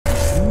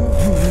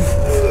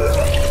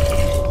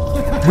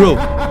Bro.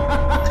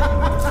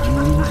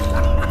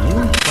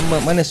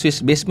 Mana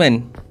Swiss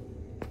basement?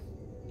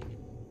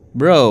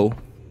 Bro.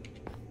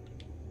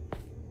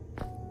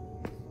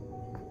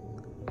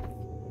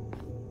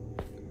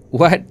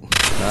 What?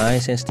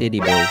 Nice and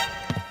steady, bro.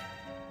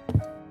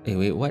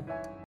 Wait, what? 1,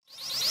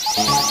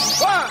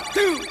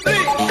 2, 3,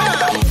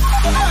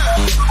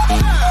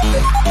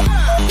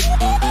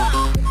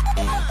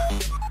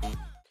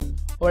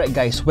 Alright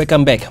guys,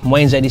 welcome back.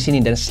 Moanzai di sini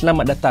dan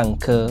selamat datang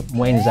ke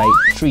Moanzai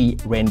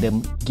 3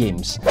 Random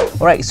Games.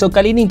 Alright, so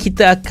kali ni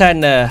kita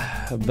akan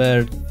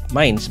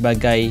bermain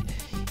sebagai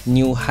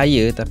new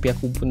hire, tapi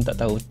aku pun tak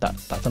tahu, tak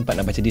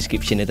sempat nak baca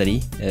description dia tadi.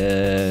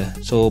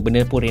 So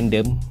benda pun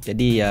random.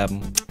 Jadi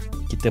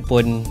kita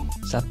pun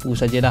sapu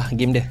sajalah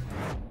game dia.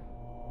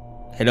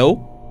 Hello.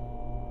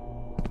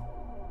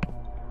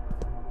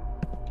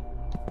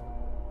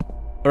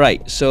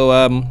 Alright, so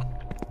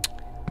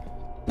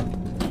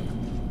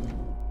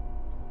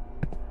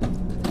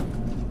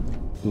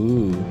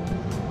ooh.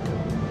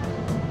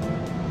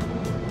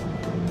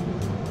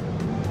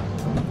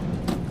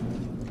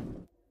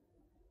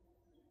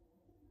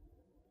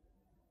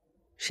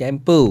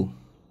 Shampoo.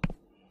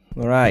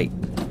 Alright.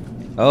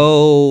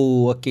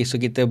 Oh, okay, so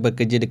kita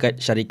bekerja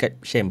dekat syarikat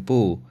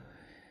shampoo.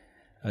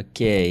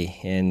 Okay,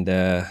 and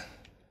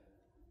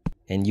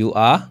you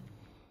are?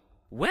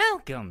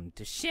 Welcome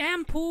to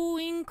Shampoo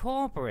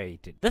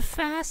Incorporated, the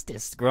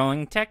fastest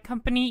growing tech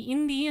company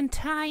in the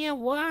entire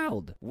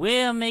world.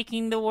 We're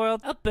making the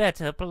world a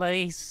better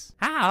place.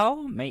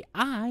 How may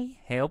I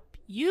help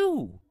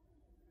you?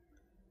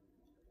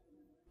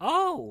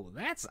 Oh,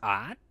 that's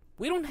odd.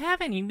 We don't have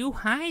any new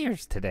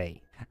hires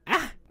today.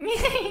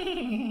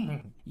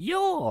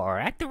 You're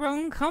at the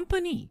wrong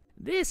company.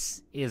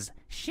 This is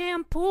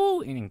Shampoo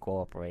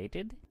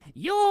Incorporated.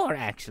 You're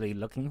actually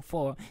looking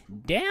for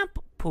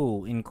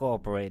Shampoo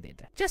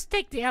Incorporated. Just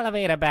take the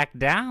elevator back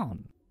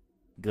down.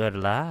 Good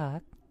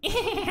luck.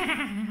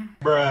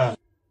 Bruh.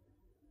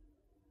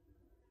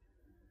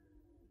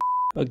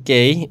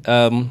 Okay,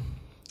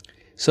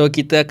 so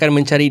kita akan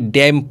mencari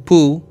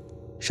Shampoo,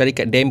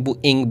 syarikat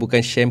Shampoo Inc, bukan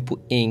Shampoo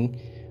Inc.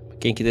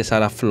 Okay, kita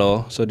salah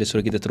floor, so dia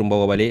suruh kita turun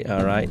bawah balik.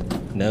 Alright,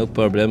 no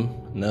problem,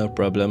 no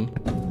problem,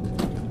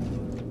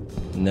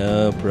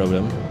 no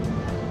problem.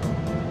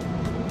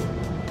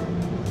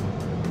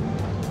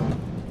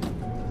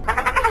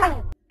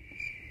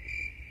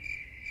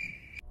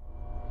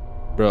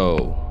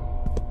 Bro.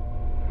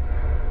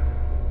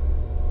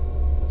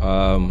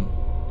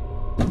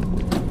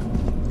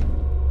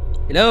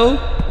 Hello?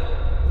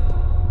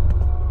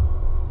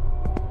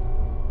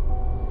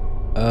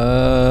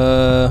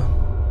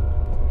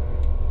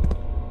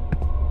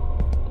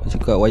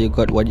 What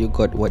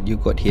you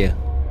got here?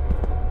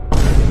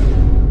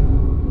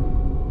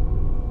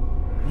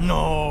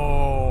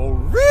 No,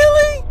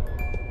 really?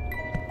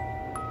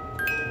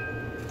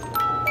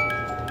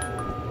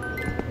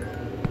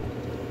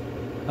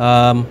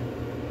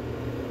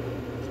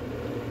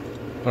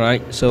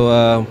 Alright, so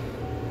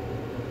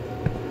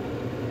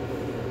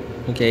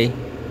okay.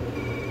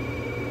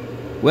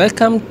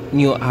 Welcome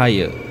new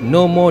hire.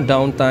 No more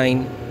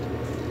downtime.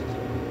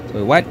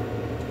 Wait, what?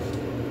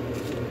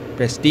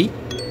 Press D.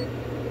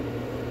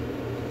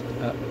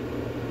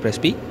 Press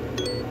B.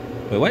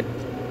 Wait, what?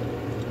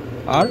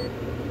 R.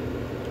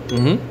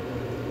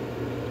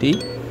 D.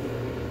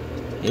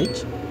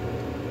 H.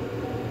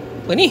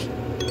 Apa ni?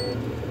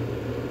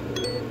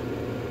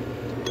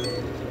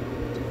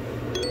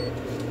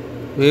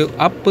 Wait,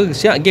 apa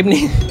siap game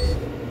ni?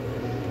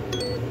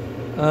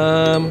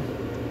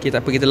 Okay,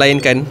 tak apa, kita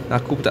layankan.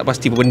 Aku pun tak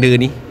pasti apa benda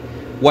ni.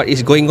 What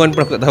is going on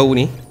pun aku tak tahu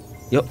ni.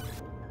 Yup.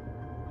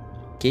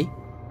 Okay.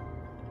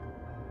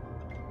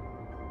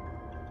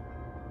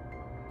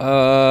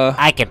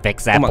 I can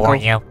fix that for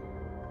you.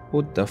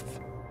 What the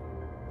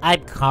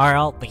I'm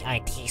Carl, the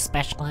IT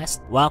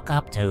specialist.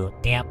 Welcome to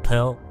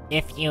Shampoo.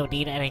 If you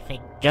need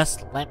anything,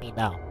 just let me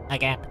know.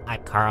 Again,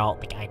 I'm Carl,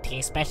 the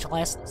IT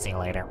specialist. See you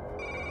later.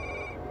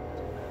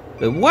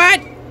 What?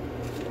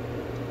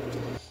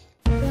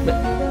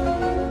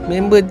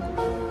 Member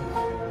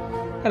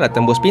alah,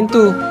 tembus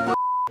pintu.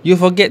 You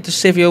forget to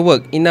save your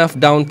work. Enough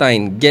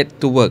downtime. Get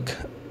to work.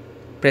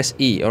 Press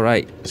E.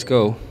 Alright, let's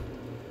go.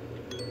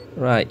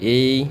 Right,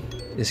 A.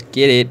 Let's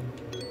get it.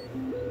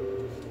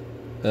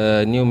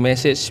 New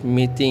message.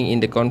 Meeting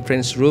in the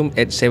conference room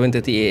at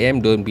 7:30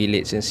 AM. Don't be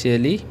late.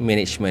 Sincerely,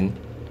 management.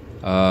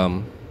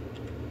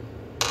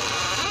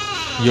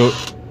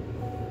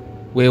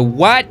 Wait,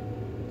 what?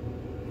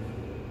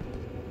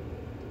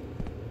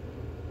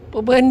 Apa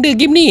benda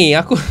game ni?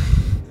 Aku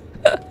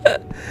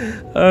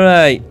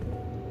alright.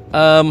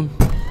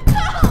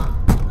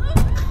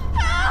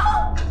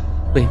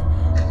 Wait.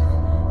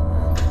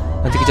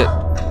 Nanti kejap.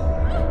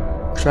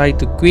 Try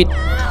to quit.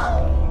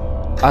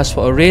 Ask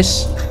for a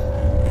raise.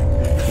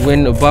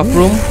 When a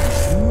bathroom.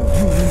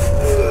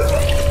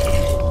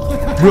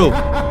 Bro.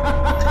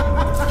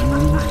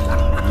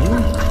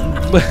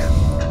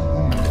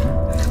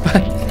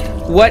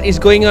 What is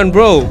going on,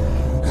 bro?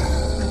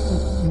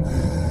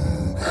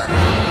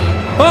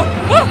 What?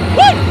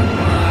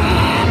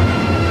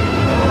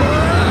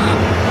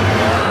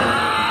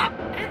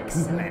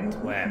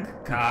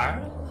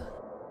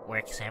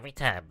 Works every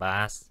time,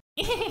 boss.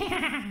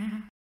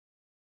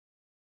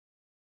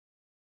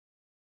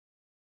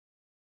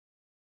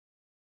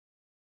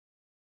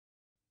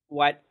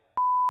 What?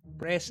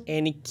 Press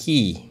any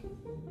key.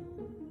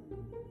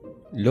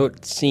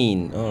 Load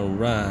scene.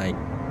 Alright.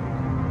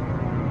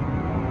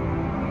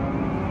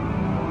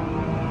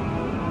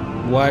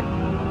 What?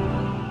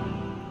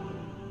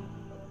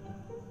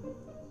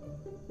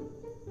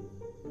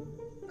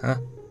 Huh?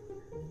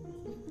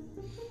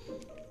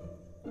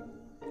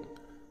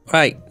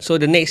 Right, so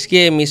the next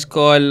game is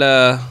called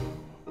I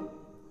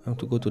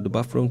have to go to the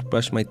bathroom to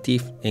brush my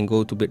teeth and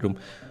go to bedroom.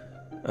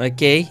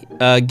 Okay,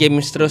 game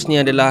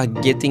seterusnya adalah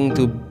Getting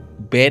to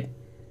Bed.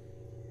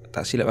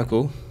 Tak silap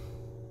aku.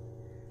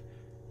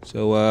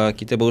 So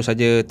kita baru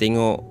saja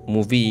tengok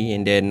movie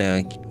and then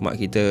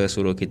mak kita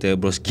suruh kita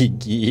bros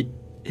gigi.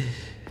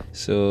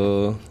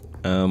 So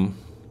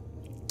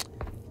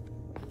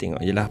tengok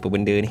je lah apa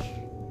benda ni.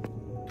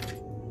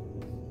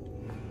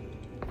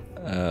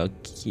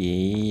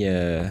 Okay,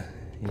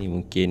 ini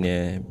mungkin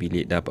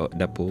bilik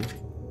dapur.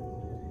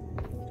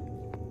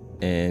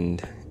 And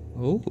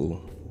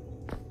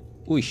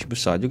uish,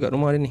 besar juga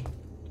rumah dia ni.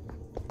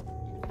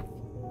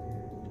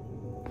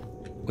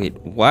 Wait,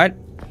 what?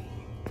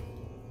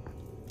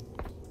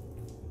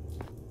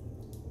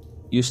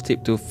 Use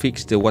tape to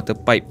fix the water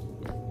pipe.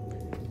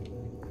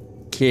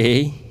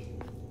 Okay.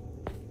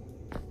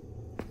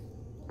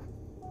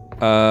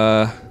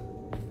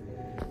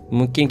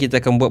 Mungkin kita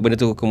akan buat benda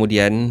tu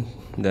kemudian.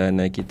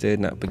 Dan kita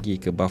nak pergi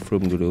ke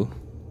bathroom dulu.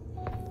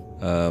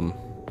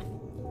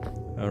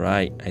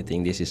 Alright, I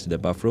think this is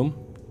the bathroom.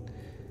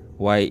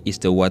 Why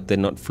is the water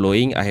not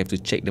flowing? I have to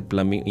check the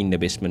plumbing in the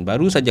basement.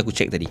 Baru saja aku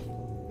check tadi.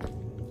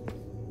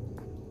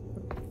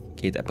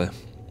 Okay, tak apa.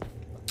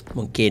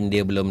 Mungkin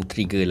dia belum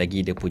trigger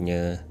lagi dia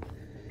punya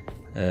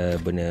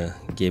benda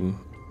game.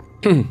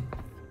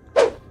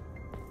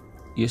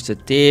 Use the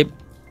tape.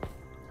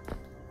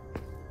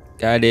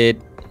 Got it.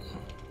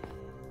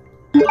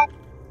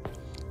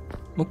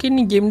 Mungkin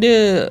ni game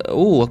dia.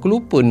 Aku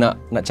lupa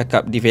nak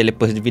cakap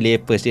developers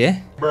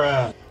dia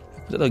Bruh.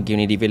 Aku tak tahu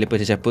game ni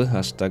developers dia siapa.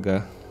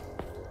 Astaga.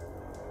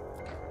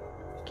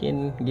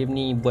 Mungkin game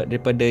ni buat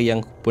daripada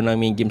yang pernah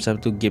main game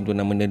satu game tu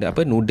nama dia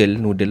apa?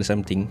 Noodle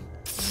something.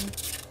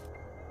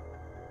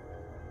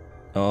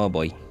 Oh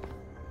boy.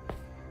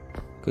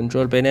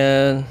 Control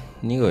panel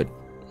ni kot.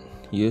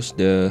 Use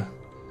the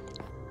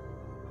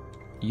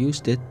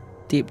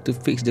tape to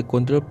fix the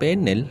control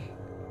panel.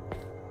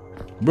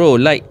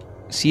 Bro, like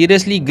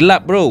seriously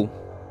gelap, bro.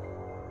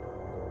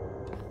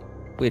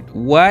 Wait,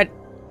 what?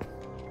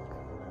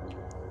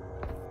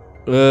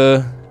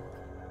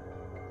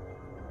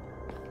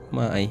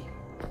 My.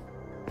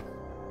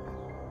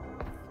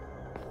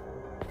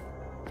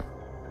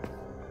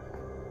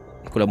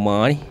 Aku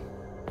lama ni.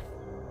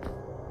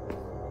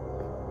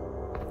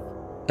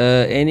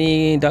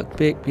 Any duct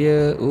pick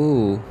here?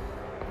 Ooh.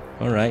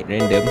 Alright,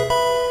 random.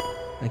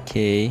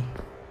 Okay.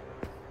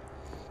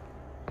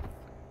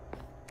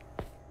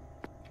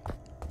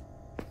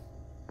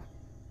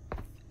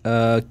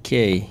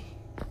 Okay.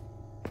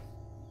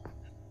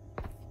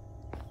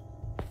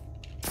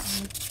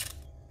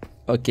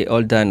 Okay,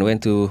 all done.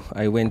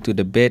 I went to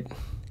the bed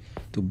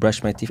to brush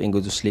my teeth and go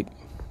to sleep.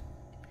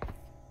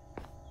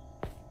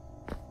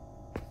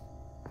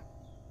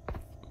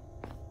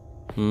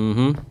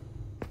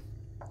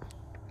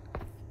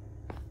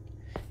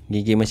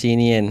 Gigi masih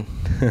ni kan.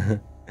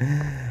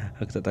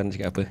 Aku tak tahu nak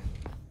cakap apa.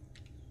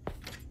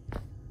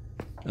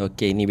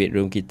 Okay, ni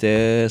bedroom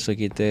kita. So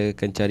kita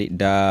akan cari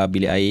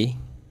bilik air.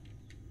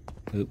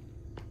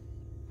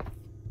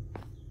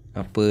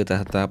 Apa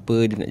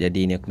dia nak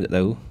jadi ni aku tak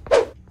tahu.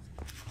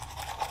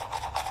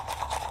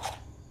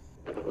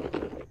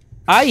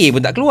 Air pun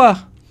tak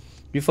keluar.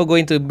 Before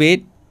going to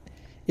bed,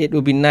 it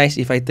would be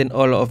nice if I turn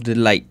all of the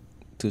light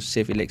to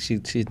save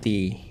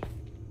electricity.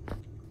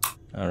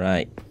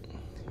 Alright.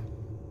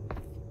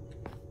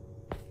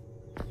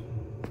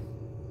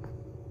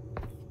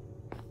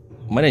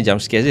 Mana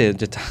jump scare je?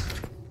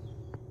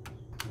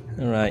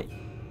 Alright.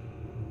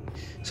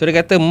 So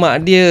dia kata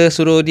mak dia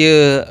suruh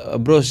dia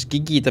bros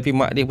gigi, tapi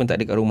mak dia pun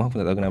tak ada kat rumah, pun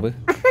tak tahu kenapa.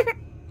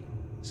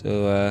 So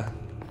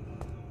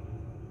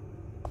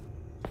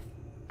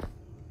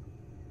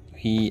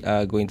we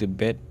are going to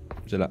bed.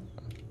 Betul tak?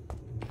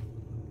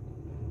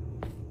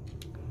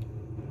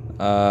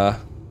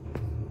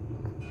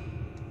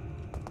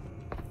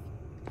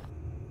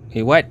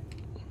 What?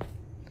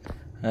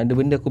 Ada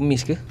benda aku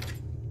miss ke?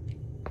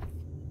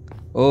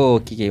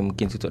 Oh, okay,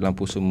 mungkin tutup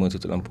lampu semua,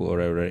 tutup lampu.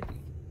 Alright.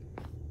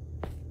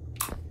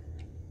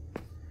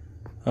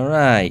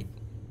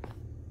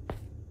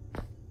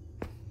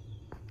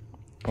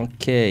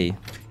 Okay.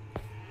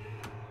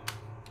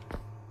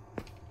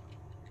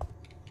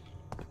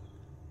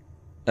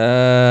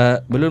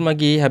 Belum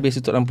lagi habis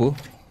tutup lampu.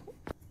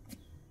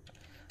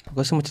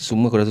 Aku rasa macam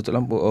semua kau dah tutup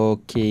lampu.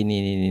 Okay,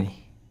 ni.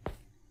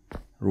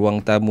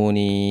 Ruang tamu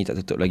ni tak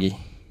tutup lagi.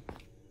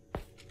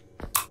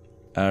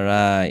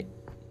 Alright.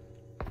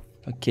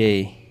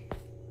 Okay.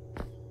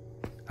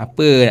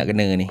 Apa nak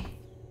kena ni?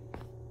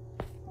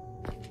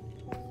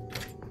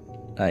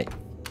 Right.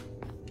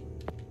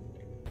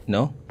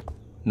 No.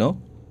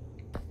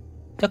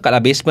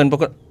 Cakaplah basement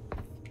pokok.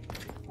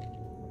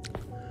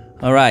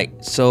 Alright,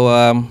 so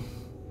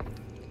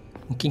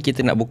mungkin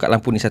kita nak buka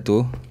lampu ni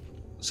satu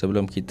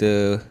sebelum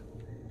kita...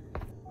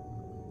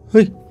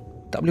 Hei,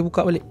 tak boleh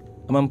buka balik.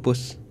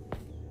 Mampus.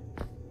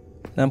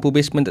 Lampu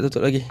basement tak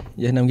tutup lagi.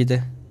 Jahanam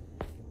kita.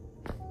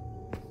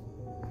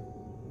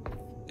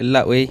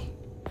 Gelap weh.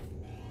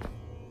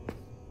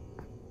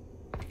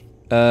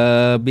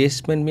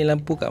 Basement ni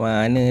lampu kat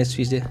mana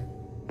switch dia?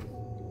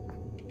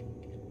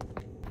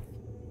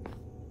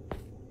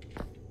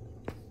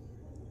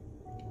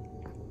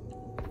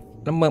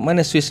 Nampak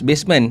mana switch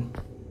basement?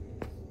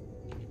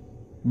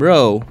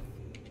 Bro.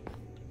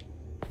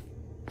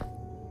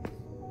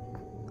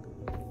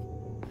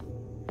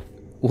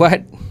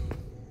 What?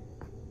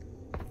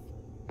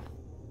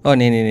 Oh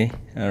ni.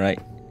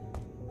 Alright.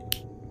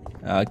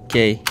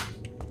 Okay.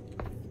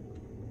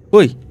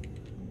 Oi.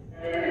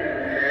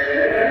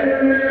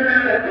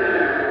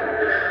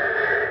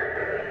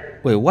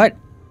 Wait, what?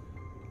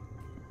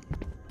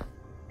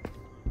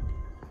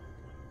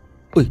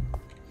 Oi.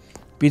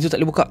 Pintu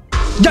tak boleh buka.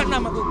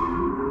 Jangan aku.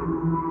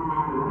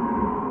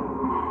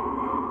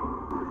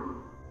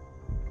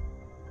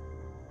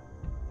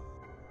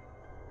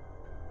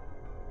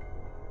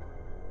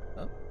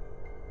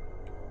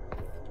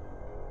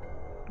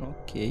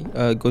 Okay,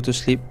 go to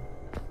sleep.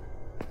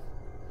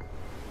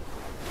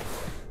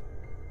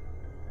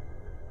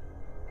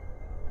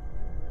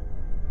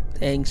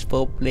 Thanks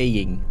for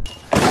playing.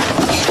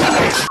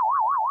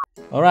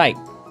 Alright.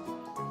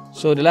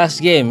 So the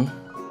last game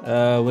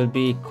will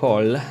be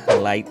called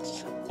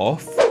Lights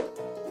Off.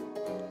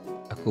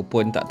 Aku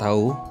pun tak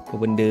tahu apa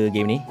benda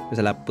game ni,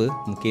 pasal apa.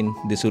 Mungkin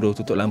dia suruh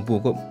tutup lampu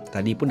kot.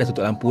 Tadi pun dah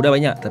tutup lampu dah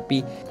banyak,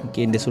 tapi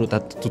mungkin dia suruh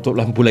tutup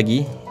lampu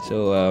lagi.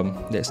 So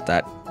let's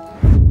start.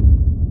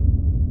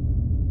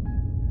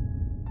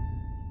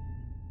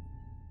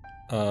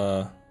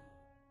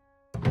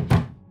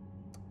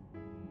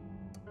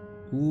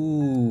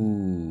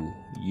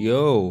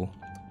 Yo.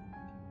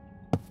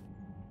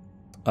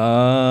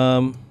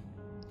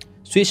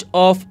 Switch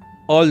off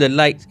all the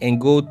lights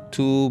and go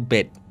to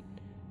bed.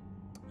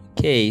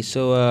 Okay,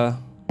 so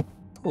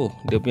oh,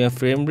 dia punya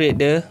frame rate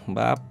dia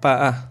bapak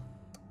ah.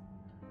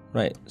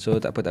 Right,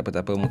 so tak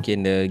apa.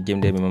 Mungkin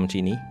game dia memang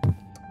macam ni.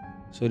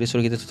 So dia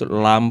suruh kita tutup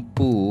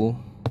lampu.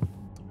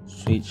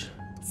 Switch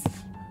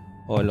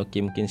all.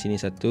 Okay, mungkin sini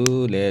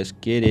satu. Let's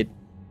get it.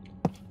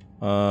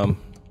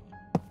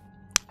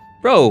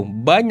 Bro,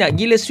 banyak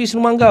gila switch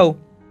rumah kau.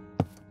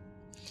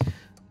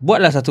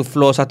 Buatlah satu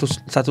floor,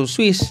 satu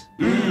switch.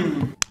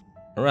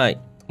 Alright,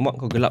 mak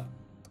kau gelap.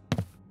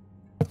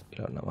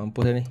 Gelap nak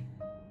mampus dah ni.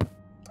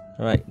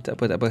 Alright, tak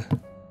apa.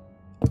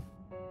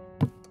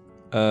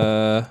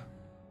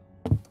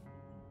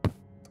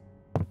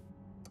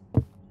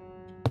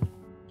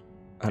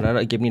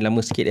 Harap game ni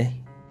lama sikit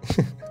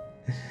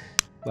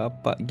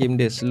Bapak game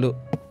dia slow.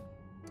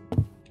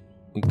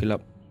 Ui,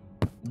 gelap.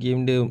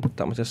 Game dia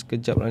tak macam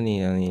sekejap lah ni.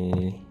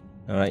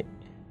 Alright.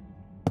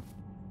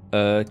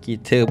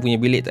 Kita punya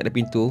bilik tak ada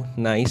pintu.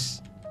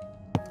 Nice.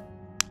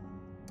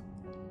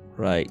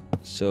 Right.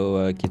 So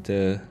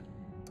kita...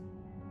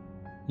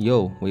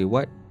 Yo, wait,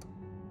 what?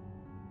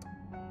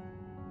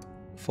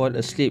 Fall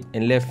asleep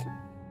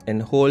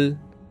and hold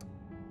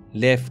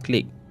left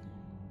click.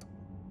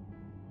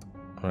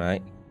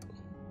 Alright.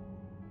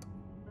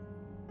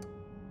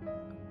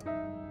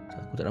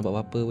 Aku tak nampak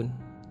apa-apa pun.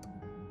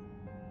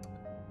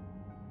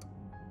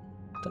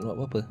 Tak nampak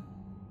apa-apa.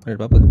 Mana ada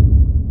apa-apa?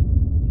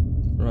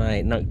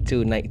 Right, night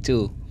 2.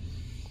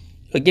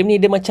 Game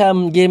ni dia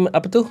macam game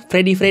apa tu?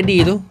 Freddy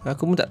tu.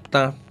 Aku pun tak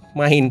pernah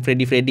main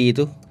Freddy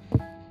tu.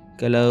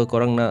 Kalau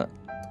korang nak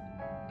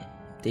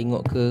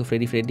tengok ke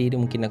Freddy tu,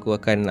 mungkin aku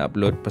akan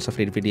upload pasal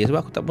Freddy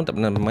sebab aku tak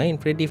pernah main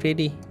Freddy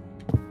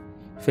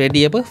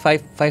apa?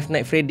 Five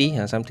Nights Freddy,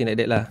 something like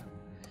that lah.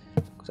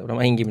 Aku tak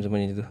pernah main game macam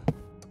ni tu.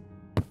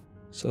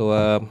 So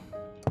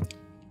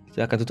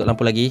kita akan tutup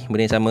lampu lagi,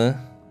 benda yang sama.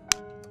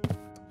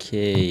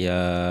 Okay,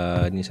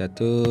 ni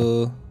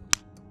satu,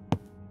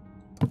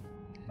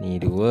 ni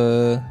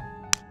dua.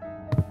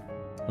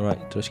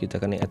 Alright, terus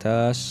kita akan naik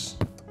atas.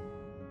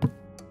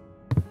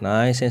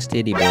 Nice and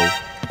steady, bro.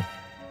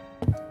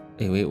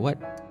 Wait,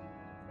 what?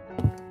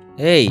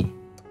 Hey.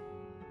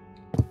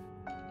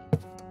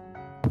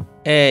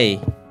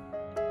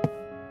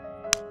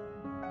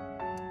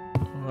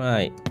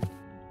 Right.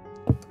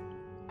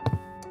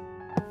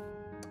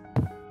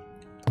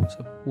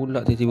 Siapa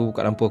pula tiba-tiba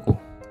buka lampu aku?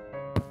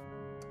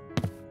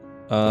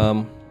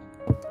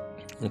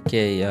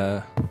 Okay,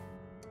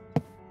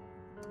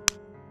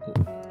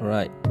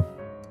 right.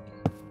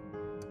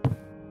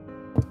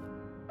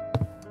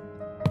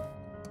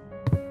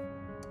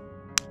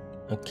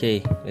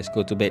 Okay, let's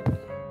go to bed.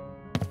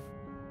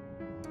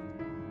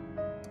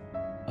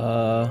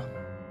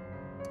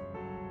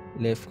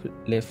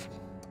 Left.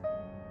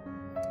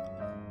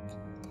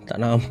 Tak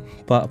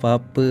nampak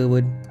apa-apa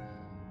pun.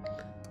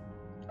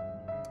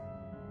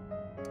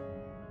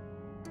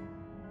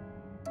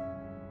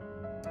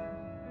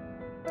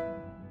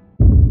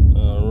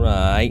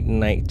 Alright,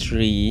 night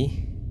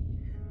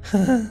 3.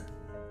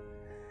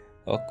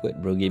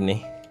 Awkward bro game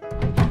ni.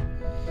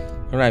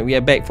 Alright, we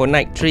are back for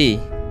night 3.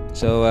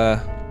 So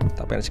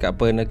tak payah nak cakap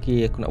apa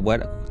lagi aku nak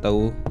buat. Aku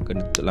tahu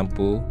kena tutup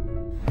lampu.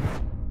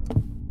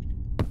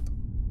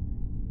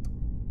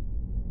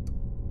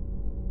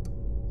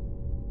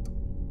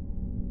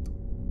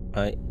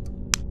 Alright.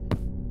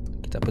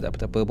 Tak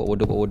apa, buat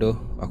bodoh.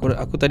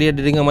 Aku tadi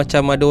ada dengar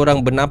macam ada orang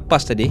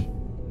bernapas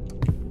tadi.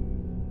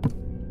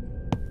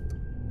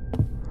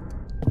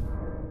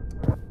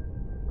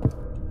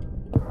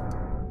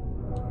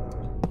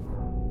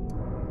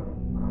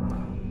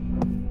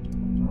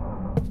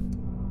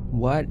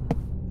 What?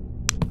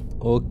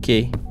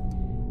 Okay,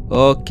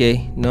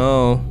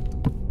 no.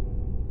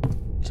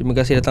 Terima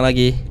kasih datang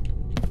lagi.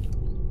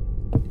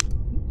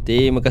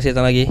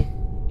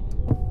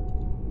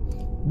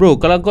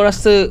 Bro, kalau kau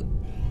rasa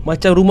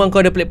macam rumah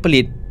kau ada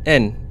pelik-pelik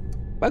kan,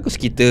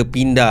 bagus kita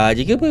pindah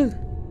je ke apa?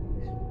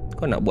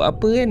 Kau nak buat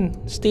apa kan?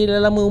 Stay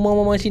dah lama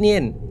rumah-rumah sini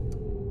kan?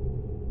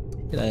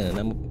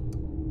 Yalah,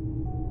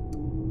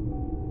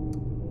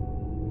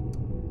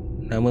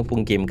 nama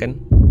pun game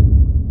kan?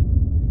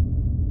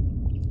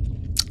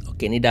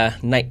 Okay, ni dah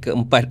night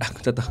keempat.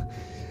 Aku tak tahu.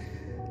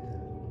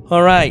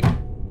 Alright.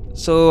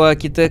 So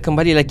kita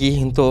kembali lagi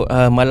untuk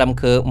malam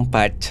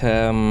keempat.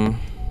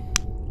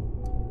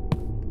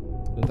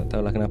 Tak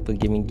tahulah kenapa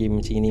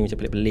game-game macam ini macam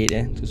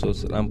pelik-pelik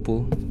susut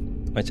lampu.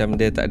 Macam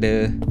dia tak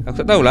ada.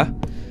 Aku tak tahulah.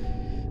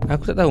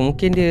 Aku tak tahu,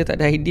 mungkin dia tak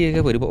ada idea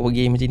ke apa dia buat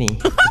game macam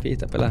ni. Tapi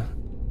tak apalah.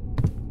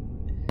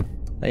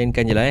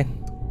 Lainkan je lah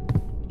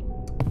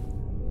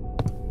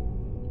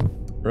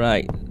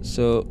Right.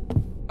 So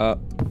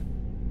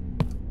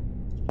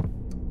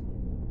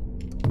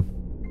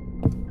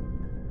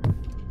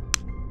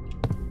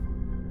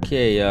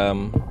okay,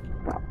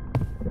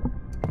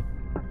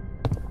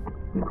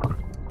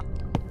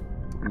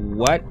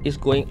 what is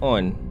going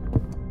on?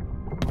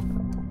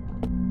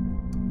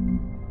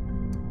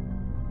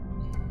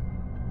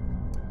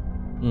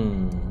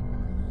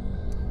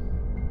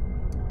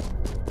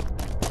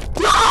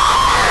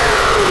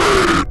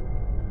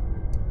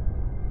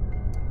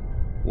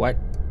 What?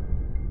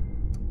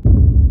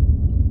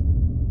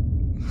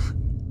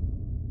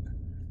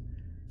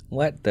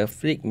 What the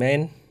freak,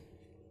 man?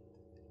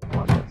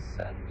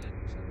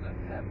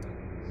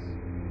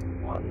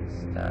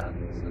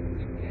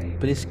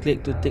 Please click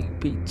to take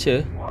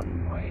picture.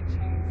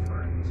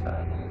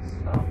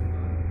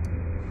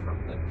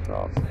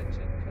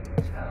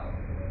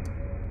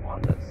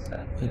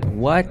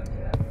 What?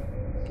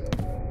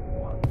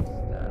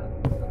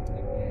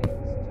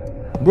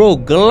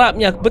 Bro,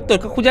 gelapnya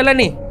betul ke aku jalan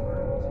ni?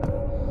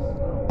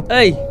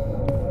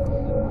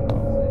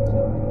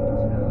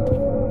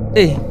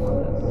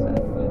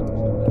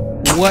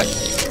 What?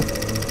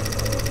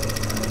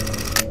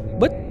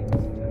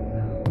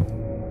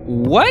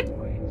 What?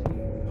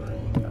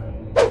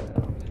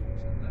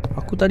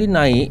 Aku tadi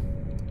naik.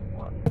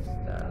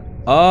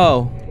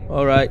 Oh,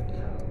 alright.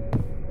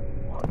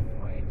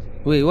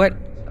 Wait, what?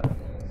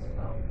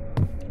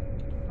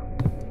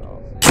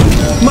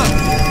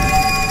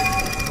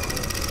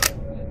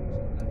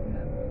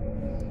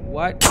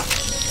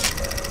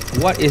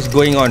 What is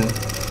going on?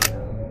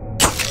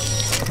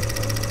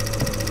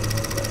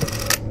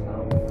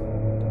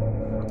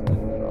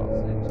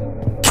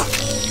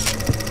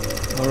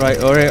 Alright.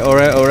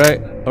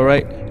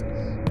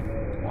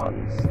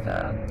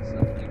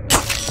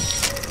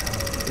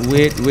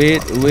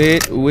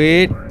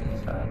 Wait.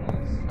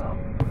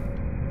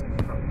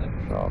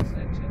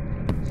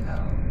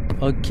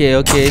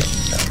 Okay.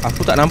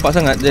 Aku tak nampak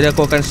sangat, jadi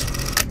aku akan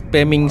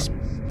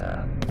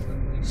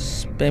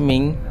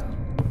spamming.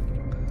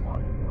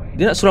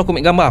 Dia nak suruh aku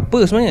ambil gambar apa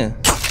sebenarnya?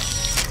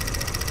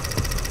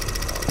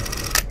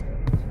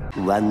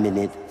 1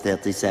 minute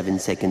 37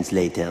 seconds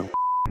later.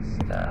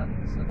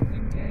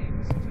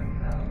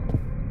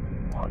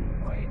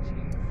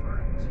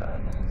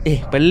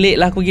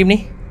 Pelik lah aku game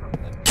ni.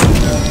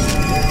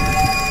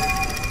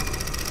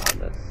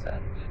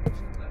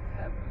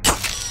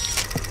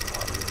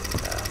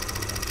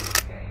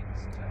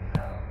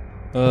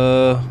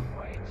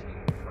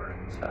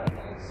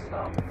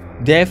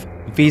 Dev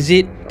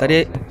visit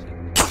tadi.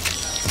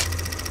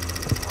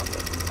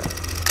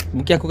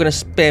 Mungkin aku kena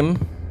spam.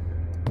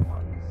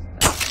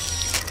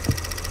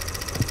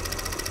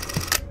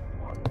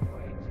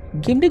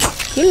 Game dia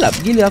gelap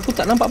gila, aku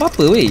tak nampak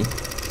apa-apa weh.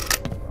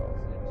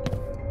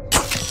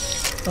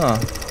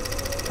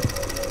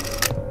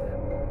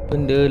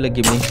 Benda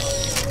lagi ni.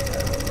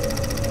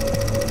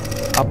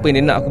 Apa yang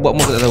dia nak aku buat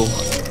pun aku tak tahu.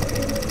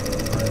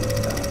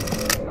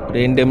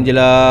 Random je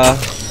lah.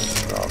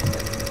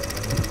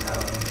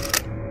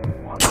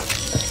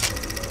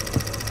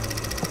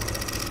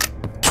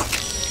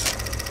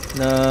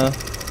 Nah,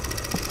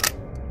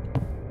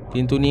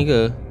 pintu ni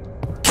ke?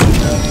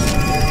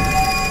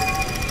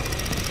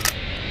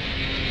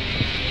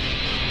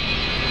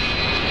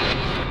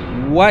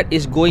 What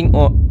is going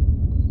on?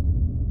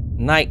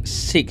 Night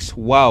 6.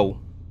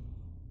 Wow.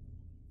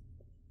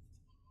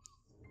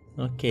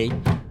 Okay.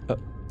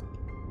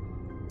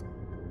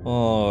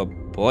 Oh,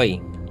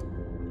 boy.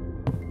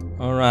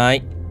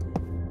 Alright.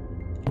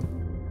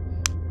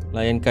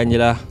 Layankan je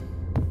lah.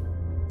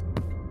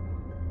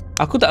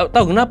 Aku tak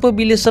tahu kenapa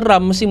bila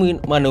seram mesti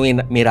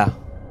warna merah.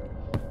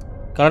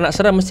 Kalau nak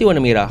seram mesti warna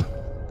merah.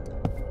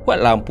 Buat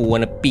lampu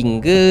warna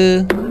pink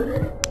ke,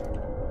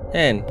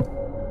 kan?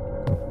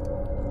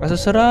 Rasa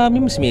seram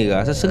ni mesti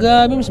merah. Rasa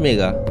seram ni mesti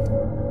merah.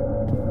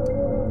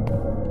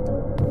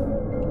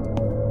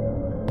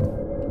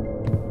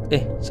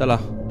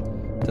 Salah.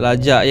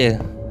 Terlajak je.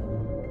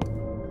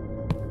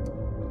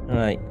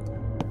 Alright.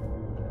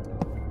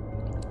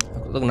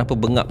 Aku tak tahu kenapa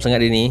bengap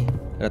sangat dia ni.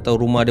 Dah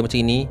tahu rumah dia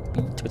macam ni,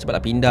 cepat-cepat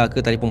nak pindah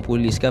ke, telefon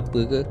polis ke apa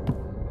ke.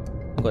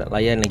 Aku nak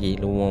layan lagi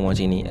rumah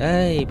macam ni.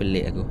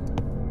 Pelik aku.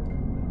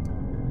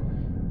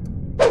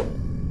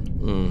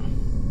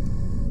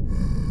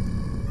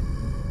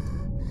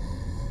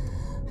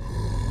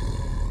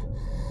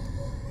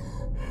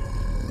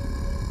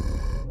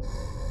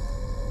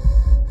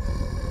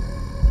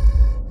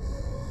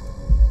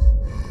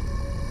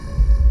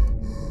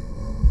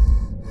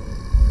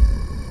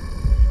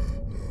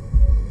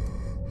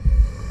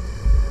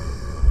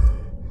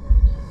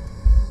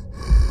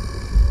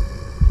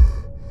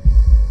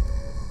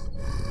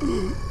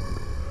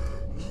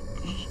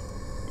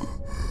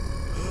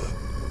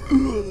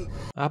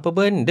 Apa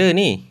benda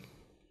ni?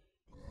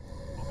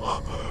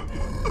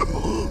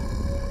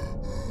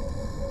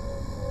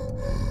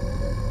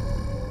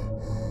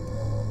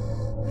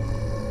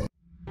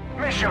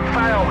 Mission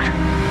failed.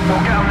 We'll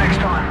get them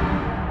next time.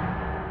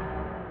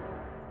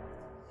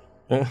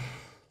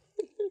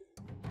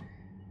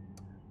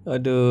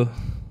 Aduh.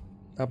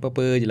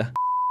 Apa-apa je lah.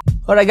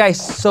 Alright guys,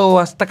 so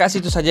setakat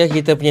situ saja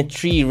kita punya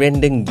 3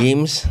 random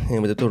games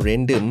yang betul-betul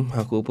random.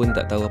 Aku pun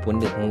tak tahu apa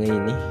benda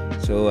mengenai ni.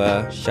 So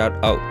shout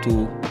out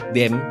to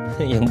them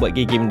yang buat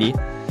game ni.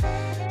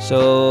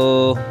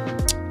 So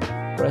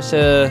aku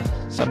rasa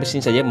sampai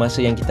sini saja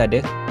masa yang kita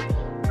ada.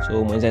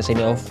 So Moanzai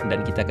signing off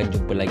dan kita akan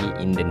jumpa lagi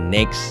in the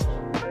next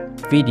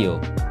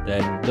video.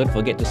 Dan don't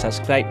forget to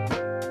subscribe,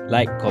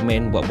 like,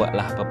 comment,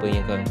 buat-buatlah apa-apa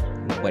yang korang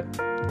nak buat.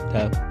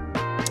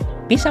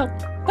 Peace out.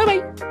 Bye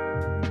bye.